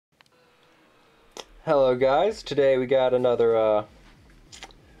Hello guys, today we got another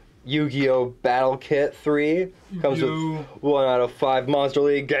Yu-Gi-Oh! Battle Kit 3. Comes with 1 out of 5 Monster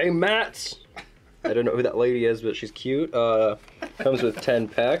League game mats. I don't know who that lady is, but she's cute. Comes with 10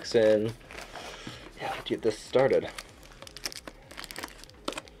 packs, and yeah, let's get this started.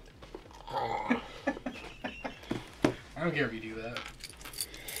 I don't care if you do that.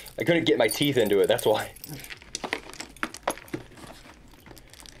 I couldn't get my teeth into it, that's why.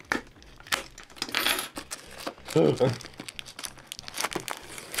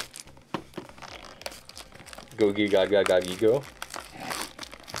 Go gi ga ga ga gi go.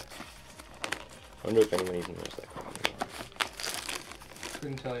 I wonder if anyone even knows that card.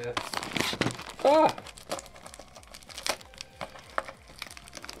 Couldn't tell you. Ah!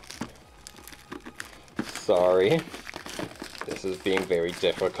 Sorry. This is being very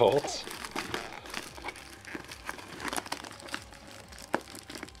difficult.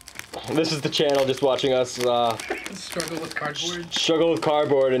 This is the channel just watching us struggle with cardboard. Struggle with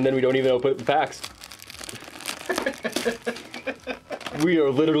cardboard, and then we don't even open the packs. We are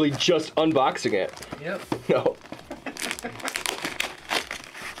literally just unboxing it. Yep. No.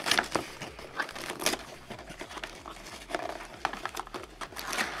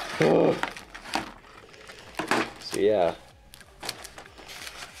 So yeah.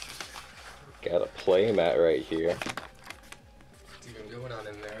 Got a play mat right here. What's even going on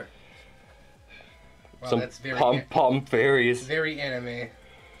in there? Wow, Some that's very pom-pom fairies. very anime.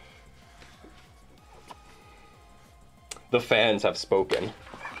 The fans have spoken.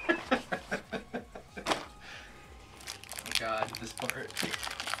 God, this part.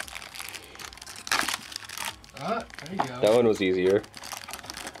 Ah, there you go. That one was easier.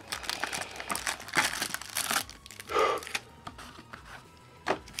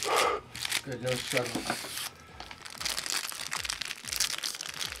 Good, no struggle.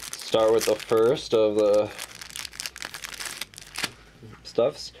 Start with the first of the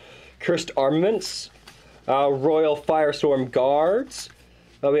stuffs. Cursed Armaments. Royal Firestorm Guards.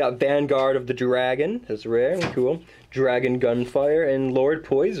 We got Vanguard of the Dragon. That's rare and cool. Dragon Gunfire and Lord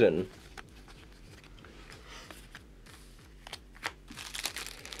Poison.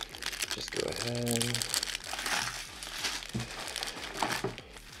 Just go ahead.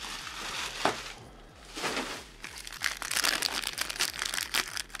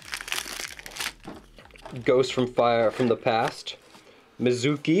 Ghost from the Past.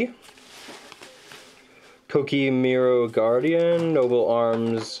 Mizuki. Koki Miro Guardian, Noble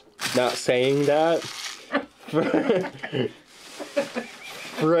Arms, not saying that.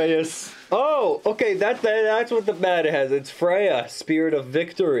 Freya's. Oh, okay, that's what the mat has. It's Freya, Spirit of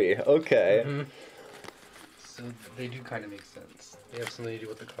Victory. Okay. Mm-hmm. So they do kind of make sense. They have something to do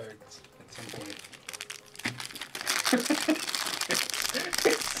with the cards at some point.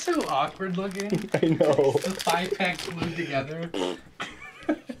 It's so awkward looking. I know. The 5-pack glued together.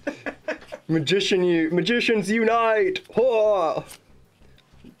 Magicians unite! Hoa!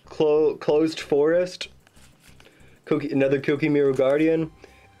 Closed Forest. Another Kokimiro Guardian.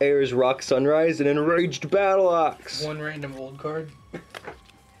 Ayers Rock Sunrise and Enraged Battle Axe. One random old card.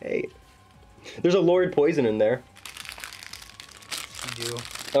 Hey. There's a Lord Poison in there. You do.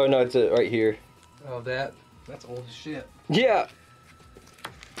 Oh no, it's right here. Oh, that's old as shit. Yeah!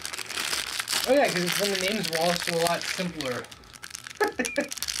 Oh yeah, because when the names were also a lot simpler.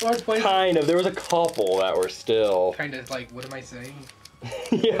 Lord Poison. Kind of. There was a couple that were still. Kind of like, what am I saying?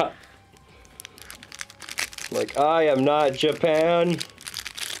 Yeah. Like, I am not Japan.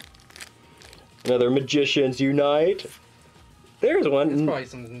 Another Magicians Unite. There's one. It's probably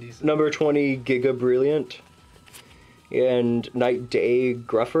something decent. Number 20, Giga Brilliant. And Night Day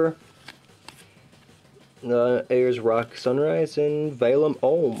Gruffer. Ayers Rock Sunrise and Valem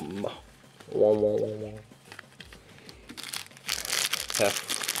Om. Wah, wah, wah, wah.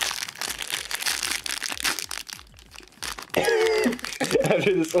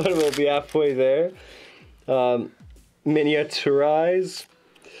 After this one, we'll be halfway there. Miniaturize.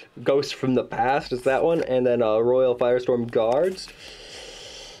 Ghost from the Past is that one. And then Royal Firestorm Guards.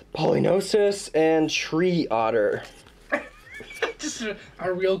 Polynosis and Tree Otter. Just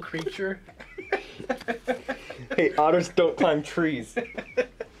a real creature. Hey, otters don't climb trees.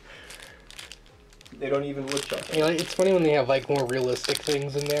 They don't even woodchuck. You know, it's funny when they have like more realistic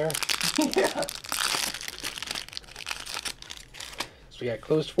things in there. Yeah. So we got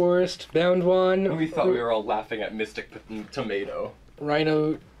Closed Forest, Bound One. We thought we were all laughing at Mystic Tomato.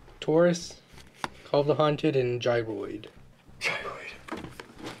 Rhino Taurus, Call of the Haunted, and Gyroid. Gyroid.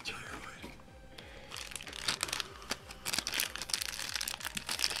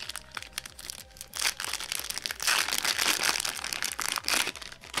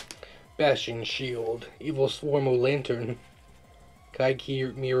 Bastion Shield, Evil Swarm O Lantern,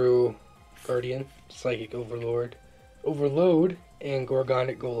 Kaiki Miru Guardian, Psychic Overlord, Overload, and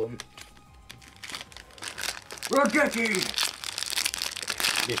Gorgonic Golem. Rogeki!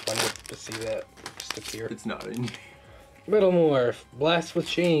 It'd be funny to see that just appear. It's not in. Metal Morph, Blast with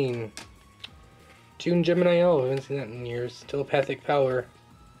Chain, Toon Gemini L, I haven't seen that in years, Telepathic Power,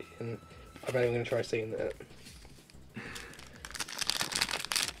 and I'm not even going to try saying that.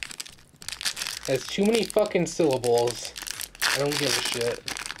 Has too many fucking syllables. I don't give a shit.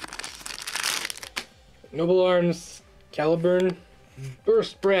 Noble Arms, Caliburn,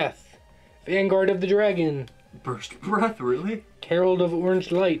 Burst Breath, Vanguard of the Dragon, Burst Breath, really? Herald of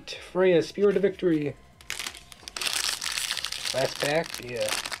Orange Light, Freya, Spirit of Victory. Last pack? Yeah.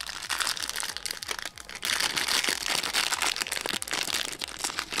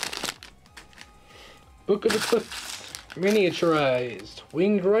 Book of Eclipse, Miniaturized,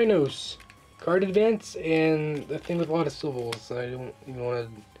 Winged Rhinos, Card Advance, and the thing with a lot of syllables. I don't even want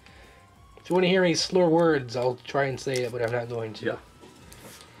to... If you want to hear me slur words, I'll try and say it, but I'm not going to. Yeah.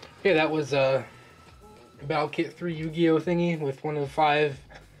 Yeah, that was Battle Kit 3 Yu-Gi-Oh! Thingy with 1 of 5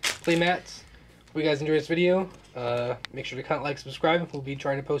 playmats. Hope you guys enjoyed this video. Make sure to comment, like, subscribe. We'll be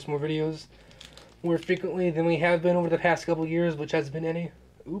trying to post more videos more frequently than we have been over the past couple years, which hasn't been any.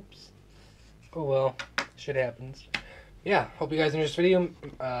 Oops. Oh well, shit happens. Yeah, hope you guys enjoyed this video.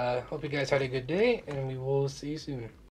 Hope you guys had a good day, and we will see you soon.